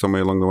setback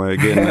somewhere along the way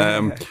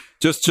again.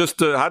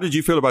 How did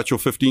you feel about your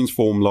 15s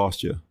form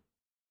last year?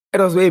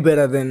 It was way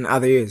better than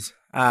other years.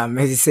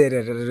 As you said,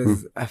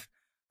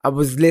 I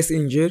was less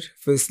injured,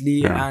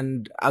 firstly,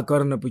 and I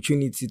got an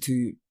opportunity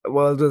to,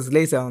 well, it was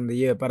later on the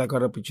year, but I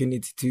got an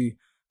opportunity to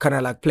kind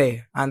of like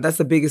play. And that's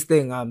the biggest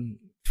thing.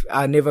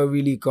 I never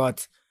really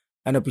got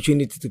an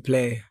opportunity to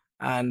play.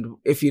 And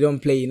if you don't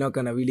play, you're not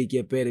going to really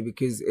get better,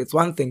 because it's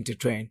one thing to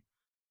train.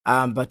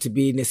 But to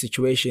be in a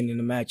situation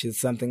in a match is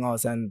something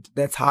else. And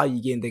that's how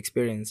you gain the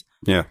experience.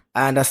 Yeah.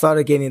 And I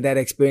started gaining that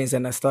experience,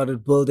 and I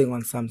started building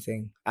on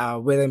something.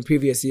 Where in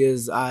previous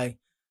years, I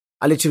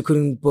literally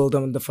couldn't build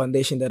on the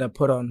foundation that I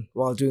put on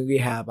while doing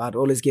rehab. I'd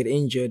always get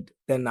injured,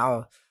 then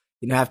I'll,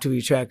 have to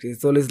retract.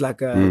 It's always like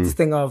this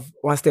thing of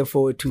one step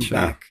forward, two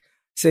back.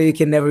 So you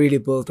can never really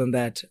build on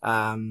that.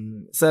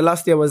 So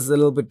last year was a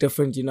little bit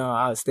different.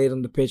 I stayed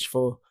on the pitch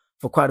for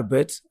quite a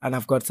bit, and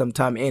I've got some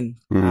time in,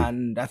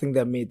 and I think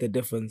that made the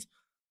difference.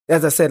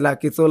 As I said,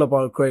 like, it's all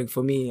about growing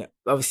for me.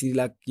 Obviously,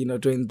 like,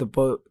 doing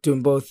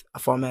both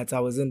formats, I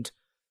wasn't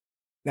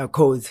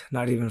codes,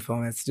 not even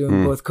formats,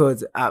 doing both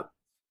codes.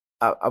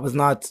 I was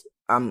not,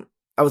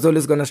 I was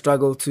always going to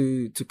struggle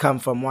to come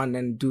from one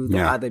and do the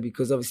other,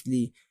 because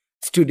obviously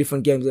it's two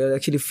different games. It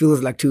actually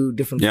feels like two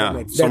different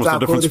formats. It's almost a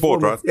different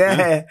sport, right?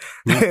 Yeah.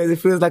 It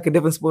feels like a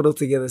different sport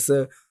altogether.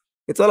 So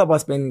it's all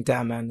about spending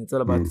time, man. It's all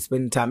about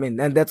spending time in.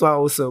 And that's why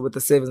also with the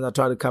Sevens, I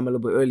try to come a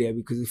little bit earlier,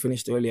 because we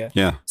finished earlier.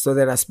 Yeah. So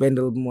that I spend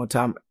a little bit more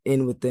time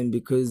in with them,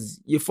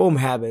 because you form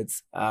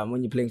habits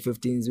when you're playing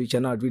 15s, which are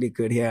not really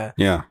good here.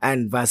 Yeah.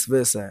 And vice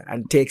versa.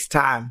 And it takes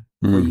time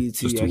for you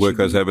to just to work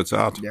those habits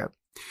out. Yeah.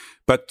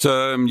 But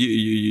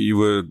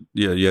you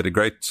had a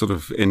great sort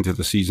of end to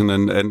the season,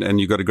 and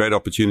you got a great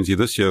opportunity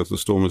this year with the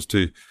Stormers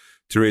to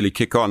really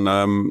kick on.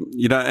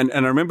 And I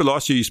remember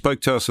last year you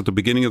spoke to us at the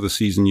beginning of the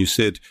season. You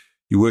said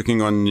you're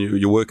working on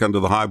your work under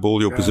the high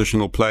ball, your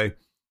positional play.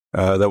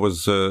 That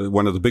was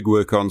one of the big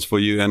work-ons for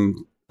you, and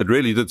it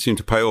really did seem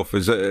to pay off.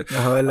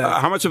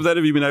 How much of that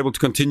have you been able to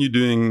continue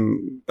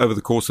doing over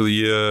the course of the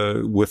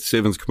year with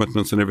Sevens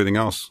commitments and everything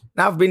else?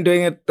 I've been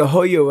doing it the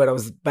whole year when I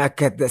was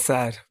back at the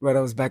side, when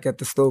I was back at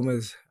the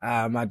Stormers.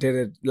 I did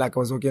it like I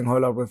was working a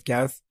whole lot with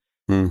Gareth.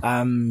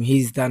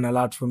 He's done a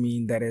lot for me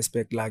in that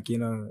aspect, like,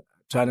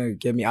 trying to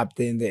get me up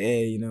there in the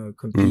air,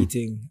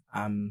 competing.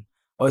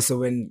 Also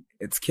when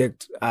it's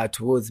kicked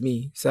towards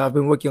me. So I've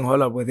been working a whole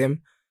lot with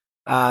him.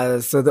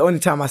 So the only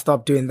time I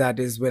stopped doing that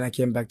is when I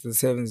came back to the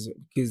Sevens,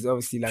 because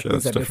obviously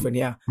things are different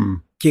here.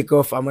 Kick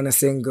off, I'm on a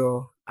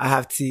single. I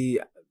have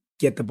to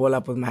get the ball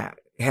up with my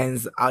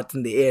hands out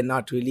in the air,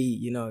 not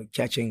really,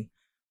 catching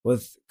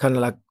with kind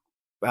of like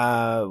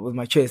with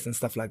my chest and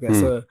stuff like that.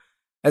 So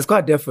it's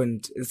quite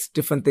different. It's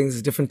different things,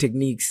 it's different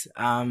techniques.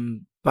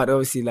 But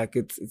obviously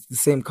it's the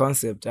same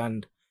concept.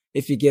 And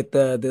if you get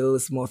the little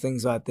small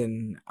things right,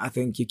 then I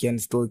think you can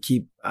still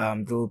keep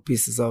the little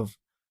pieces of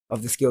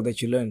the skill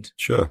that you learned.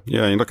 Sure.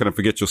 Yeah, you're not going to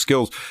forget your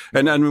skills.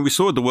 And when we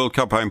saw at the World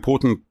Cup how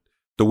important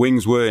the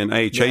wings were in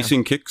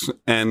chasing kicks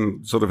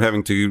and sort of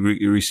having to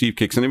receive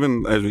kicks. And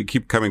even as we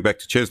keep coming back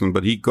to Chesney,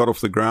 but he got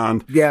off the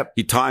ground. Yeah.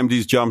 He timed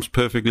his jumps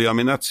perfectly. I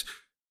mean, that's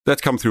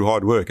come through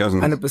hard work,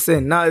 hasn't it?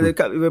 100%. No,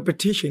 the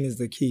repetition is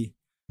the key.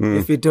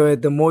 If you do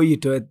it, the more you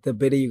do it, the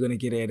better you're going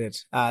to get at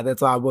it.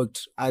 That's why I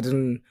worked. I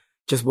didn't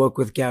just work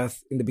with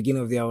Gareth in the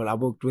beginning of the year. I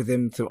worked with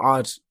him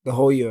throughout the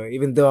whole year.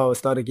 Even though I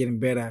started getting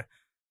better,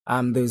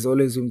 there's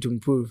always room to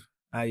improve.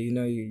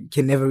 You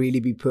can never really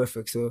be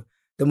perfect. So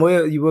the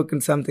more you work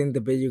on something, the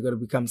better you're going to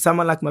become.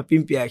 Someone like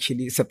Mapimpi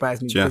actually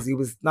surprised me because he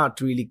was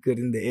not really good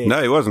in the air. No,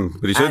 he wasn't.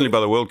 But he certainly by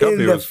the World Cup,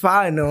 he was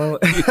final.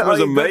 He was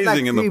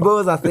amazing in the final.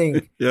 Balls, I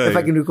think. If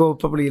I can recall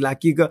properly,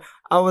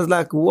 I was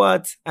like,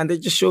 what? And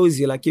it just shows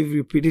you, if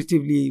you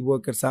repetitively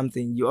work at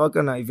something, you are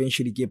going to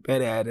eventually get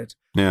better at it.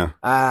 Yeah.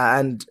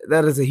 And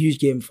that is a huge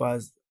game for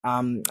us.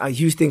 A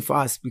huge thing for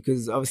us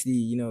because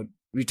obviously,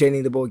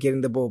 retaining the ball,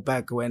 getting the ball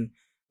back when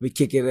we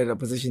kick it at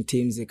opposition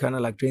teams, it kind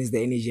of drains the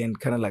energy and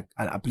kind of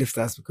uplifts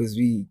us because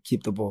we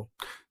keep the ball.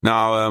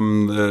 Now,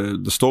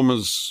 the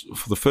Stormers,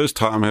 for the first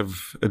time, have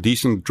a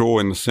decent draw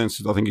in the sense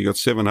that I think you got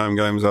 7 home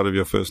games out of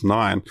your first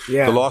 9.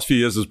 Yeah. The last few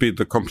years has been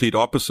the complete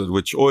opposite,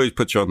 which always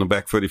puts you on the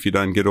back foot if you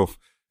don't get off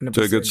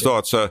to a good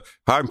start. So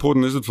how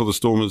important is it for the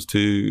Stormers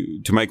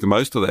to make the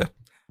most of that?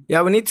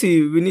 Yeah, we need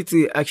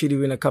to actually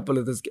win a couple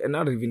of those,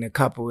 not even a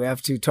couple. We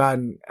have to try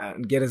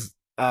and get as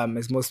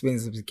most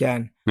wins as we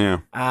can.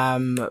 Yeah.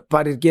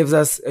 But it gives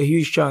us a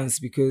huge chance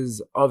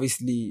because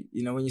obviously,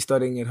 when you're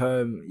starting at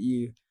home,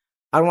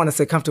 I don't want to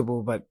say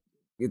comfortable, but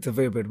it's a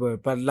very bad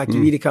word. But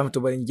you're really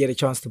comfortable and you get a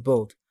chance to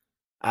build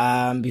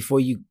before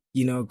you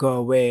go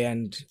away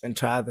and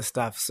try other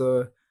stuff.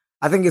 So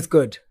I think it's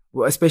good,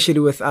 especially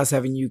with us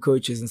having new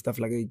coaches and stuff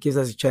like that. It gives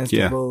us a chance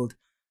to build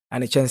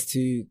and a chance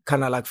to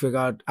kind of like figure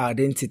out our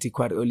identity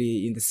quite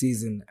early in the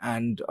season,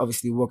 and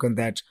obviously work on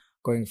that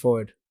going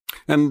forward.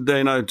 And,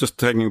 just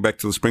taking it back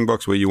to the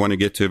Springboks where you want to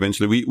get to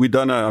eventually, we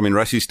don't know. I mean,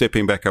 Rassie's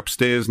stepping back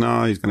upstairs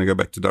now. He's going to go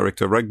back to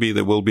director of rugby.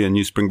 There will be a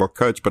new Springbok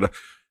coach, but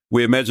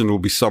we imagine it will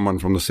be someone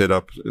from the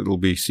setup. It'll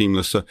be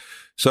seamless.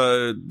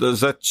 So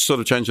does that sort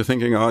of change your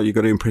thinking? Oh, you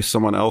got to impress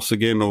someone else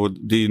again, or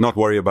do you not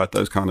worry about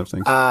those kind of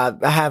things? I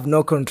have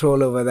no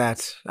control over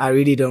that. I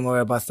really don't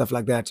worry about stuff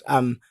like that.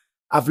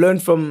 I've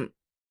learned from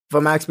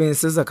my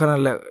experiences. I kind of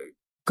like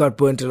got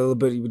burnt a little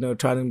bit,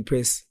 trying to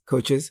impress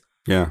coaches.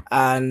 Yeah.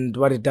 And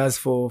what it does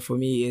for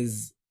me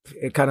is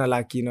it kind of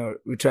like,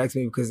 retracts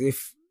me, because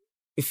if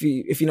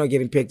you're not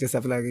getting picked and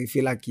stuff, like, you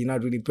feel like you're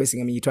not really impressing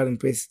him, you try to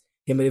impress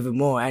him a little bit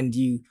more, and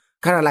you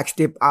kind of like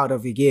step out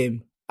of your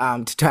game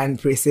to try and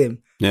impress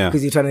him. Yeah.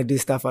 Because you're trying to do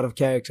stuff out of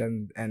character,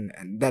 and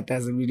that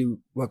doesn't really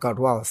work out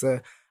well. So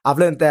I've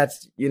learned that,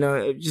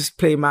 just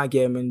play my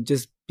game and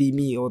just be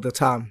me all the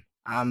time.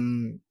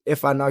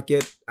 If I knock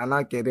it, I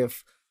knock it.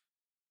 If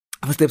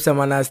I step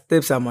someone, I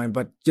step someone,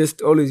 but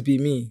just always be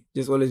me.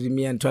 Just always be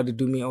me and try to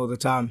do me all the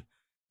time.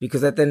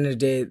 Because at the end of the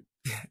day,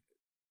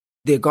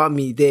 they got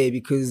me there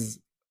because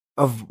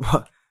of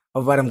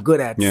what I'm good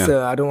at. Yeah.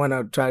 So I don't want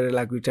to try to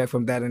like retract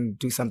from that and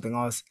do something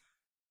else,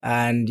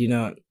 and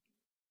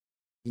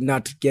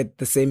not get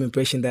the same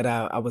impression that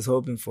I was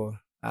hoping for.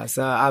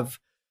 So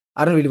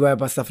I don't really worry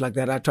about stuff like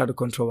that. I try to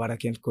control what I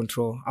can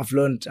control. I've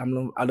learned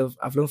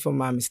from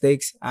my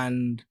mistakes,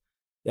 and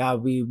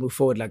we move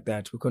forward like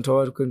that. We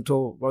control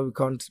what we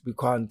can't. We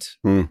can't.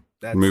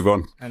 Move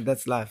on, and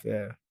that's life.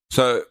 Yeah.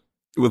 So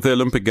with the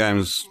Olympic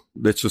Games,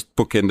 let's just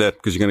bookend that,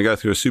 because you're going to go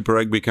through a Super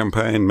Rugby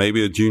campaign,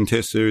 maybe a June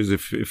Test series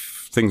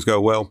if things go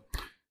well,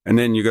 and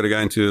then you got to go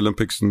into the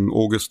Olympics in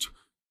August.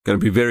 Going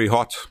to be very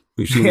hot.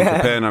 We've seen in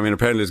Japan. I mean,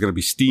 apparently it's going to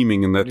be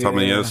steaming in that time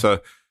of year. So,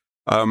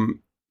 do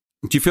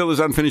you feel there's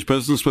unfinished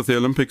business with the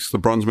Olympics? The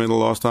bronze medal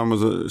last time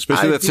was,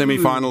 especially that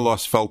semi-final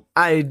loss, felt.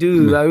 I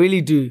do. I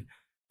really do.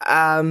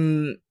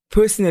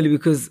 Personally,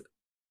 because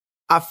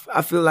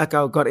I feel like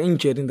I got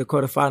injured in the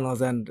quarterfinals,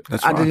 and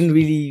I didn't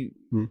really,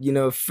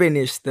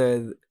 finish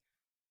the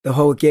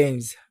whole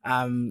games.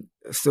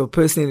 So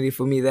personally,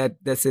 for me, that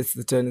sets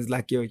the tone. Is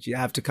like, you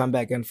have to come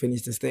back and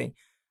finish this thing.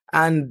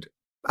 And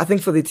I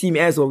think for the team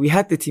as well, we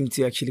had the team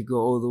to actually go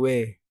all the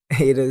way.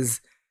 It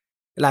is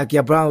like,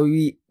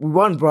 we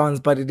won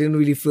bronze, but it didn't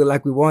really feel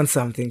like we won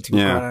something, to be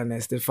quite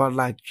honest. It felt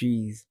like,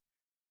 geez,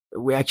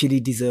 we actually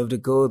deserved a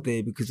gold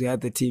there because we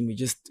had the team. We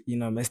just,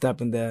 messed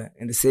up in the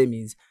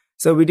semis.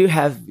 So we do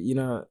have,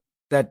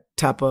 that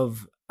type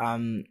of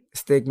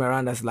stigma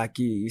around us. Like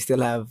you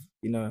still have,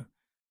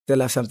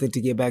 something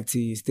to get back to.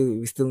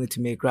 We still need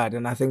to make right.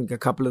 And I think a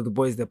couple of the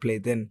boys that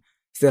played then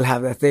still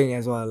have that thing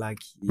as well. Like,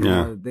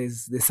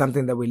 there's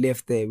something that we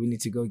left there. We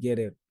need to go get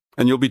it.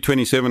 And you'll be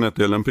 27 at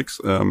the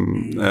Olympics.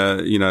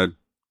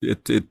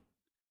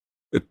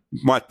 It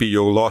might be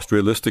your last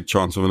realistic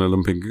chance of an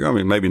Olympic. I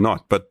mean, maybe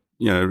not, but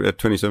at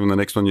 27, the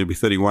next one you'll be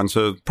 31.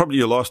 So probably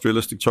your last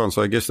realistic chance.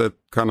 I guess that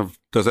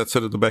does that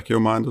sit at the back of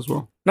your mind as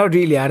well? Not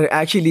really.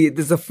 Actually,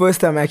 this is the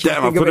first time I actually.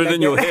 Damn, I put it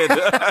in your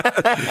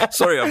head.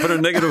 Sorry, I put a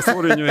negative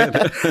thought in your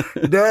head.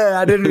 No,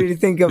 I didn't really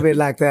think of it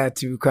like that,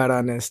 to be quite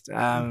honest.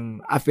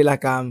 I feel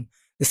like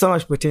there's so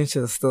much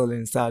potential still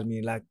inside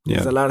me. Like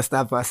there's a lot of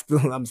stuff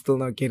I'm still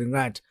not getting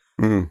right,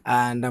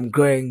 and I'm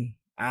growing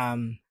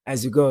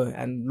as you go.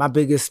 And my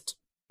biggest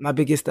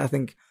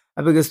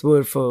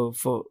word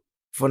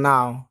for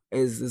now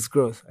is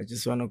growth. I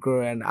just want to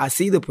grow, and I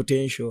see the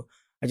potential.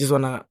 I just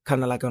want to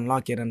kind of like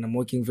unlock it, and I'm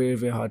working very,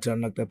 very hard to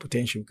unlock that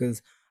potential,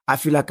 because I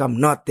feel like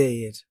I'm not there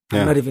yet.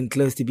 I'm not even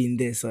close to being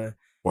there. So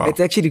it's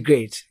actually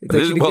great. It's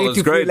great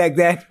to feel like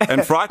that.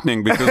 And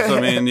frightening, because, I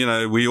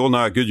mean, we all know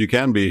how good you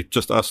can be,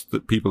 just us, the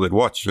people that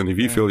watch. And if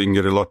you feel you can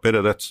get a lot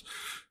better, that's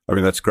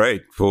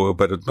great.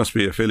 But it must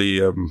be a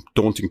fairly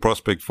daunting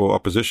prospect for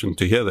opposition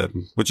to hear that,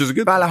 which is a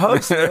good thing. Well, I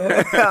hope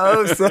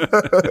so.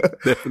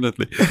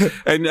 Definitely.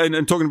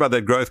 And talking about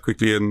that growth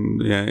quickly,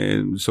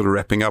 and sort of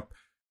wrapping up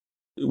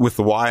with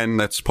the wine,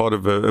 that's part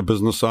of a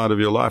business side of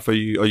your life. Are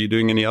you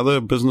doing any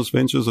other business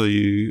ventures? Are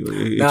you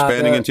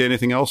expanding into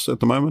anything else at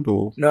the moment?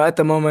 Or no, at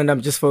the moment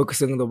I'm just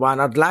focusing on the wine.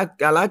 I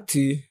like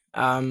to,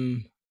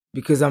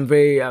 because I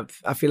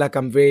feel like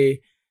I'm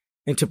very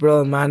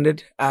entrepreneurial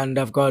minded, and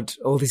I've got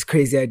all these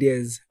crazy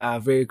ideas. I'm a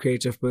very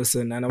creative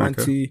person, and I want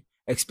to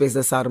express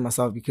that side of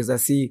myself, because I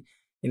see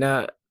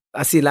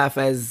life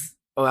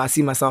I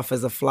see myself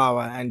as a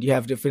flower, and you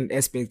have different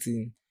aspects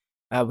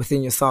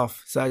within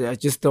yourself. So I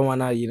just don't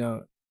want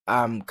to,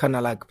 kind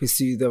of like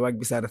pursue the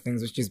rugby side of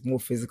things, which is more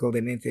physical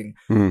than anything.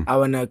 I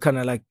want to kind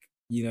of like,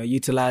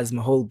 utilize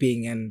my whole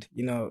being and,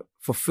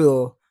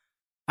 fulfill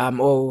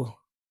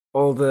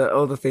all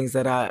the things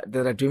that I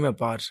dream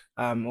about,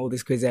 all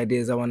these crazy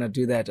ideas. I want to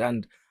do that,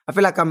 and I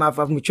feel like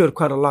I've matured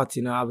quite a lot.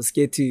 I was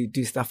scared to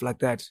do stuff like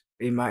that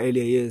in my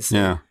earlier years.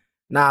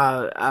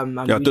 Now,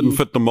 it didn't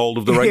fit the mold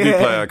of the rugby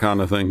player kind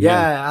of thing.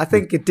 Yeah, I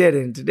think it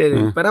didn't.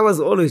 Yeah. But I was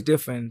always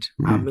different.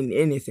 In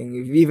anything,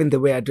 even the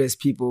way I dress,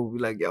 people be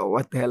like, "Yo,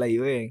 what the hell are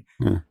you wearing?"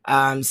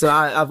 Yeah. So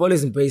I've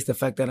always embraced the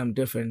fact that I'm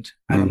different,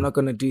 and I'm not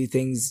gonna do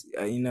things,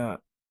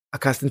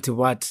 accustomed to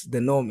what the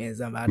norm is.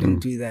 I don't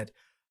do that.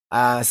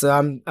 So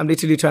I'm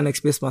literally trying to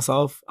express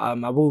myself.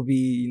 I will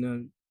be,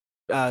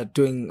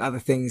 doing other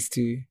things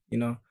to,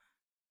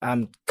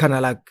 kind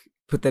of like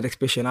put that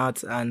expression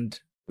out and.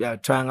 Yeah,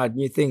 trying out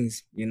new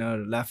things.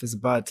 Life is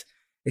about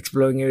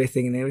exploring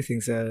everything and everything.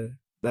 So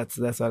that's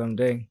what I'm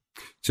doing.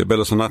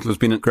 Seabelo Senatla, it's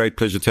been a great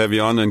pleasure to have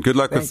you on, and good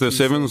luck with the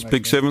sevens,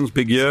 big sevens,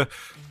 big year,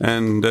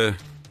 and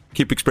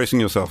keep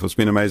expressing yourself. It's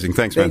been amazing.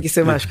 Thanks, man. Thank you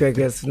so much, Greg.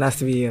 It's nice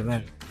to be here,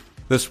 man.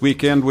 This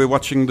weekend, we're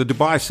watching the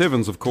Dubai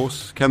Sevens, of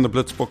course. Can the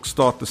Blitzboks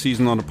start the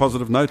season on a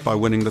positive note by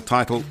winning the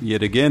title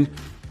yet again?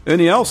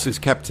 Ernie Els is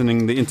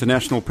captaining the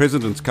International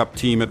President's Cup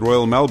team at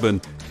Royal Melbourne.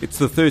 It's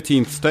the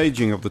 13th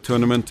staging of the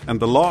tournament, and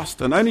the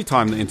last and only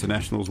time the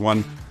Internationals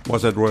won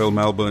was at Royal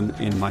Melbourne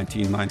in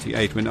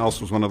 1998, when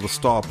Els was one of the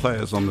star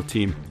players on the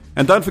team.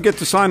 And don't forget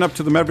to sign up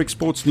to the Maverick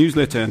Sports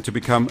newsletter and to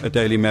become a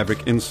Daily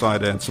Maverick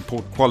Insider and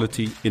support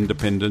quality,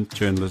 independent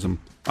journalism.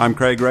 I'm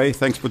Craig Ray.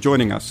 Thanks for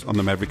joining us on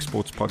the Maverick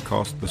Sports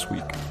Podcast this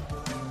week.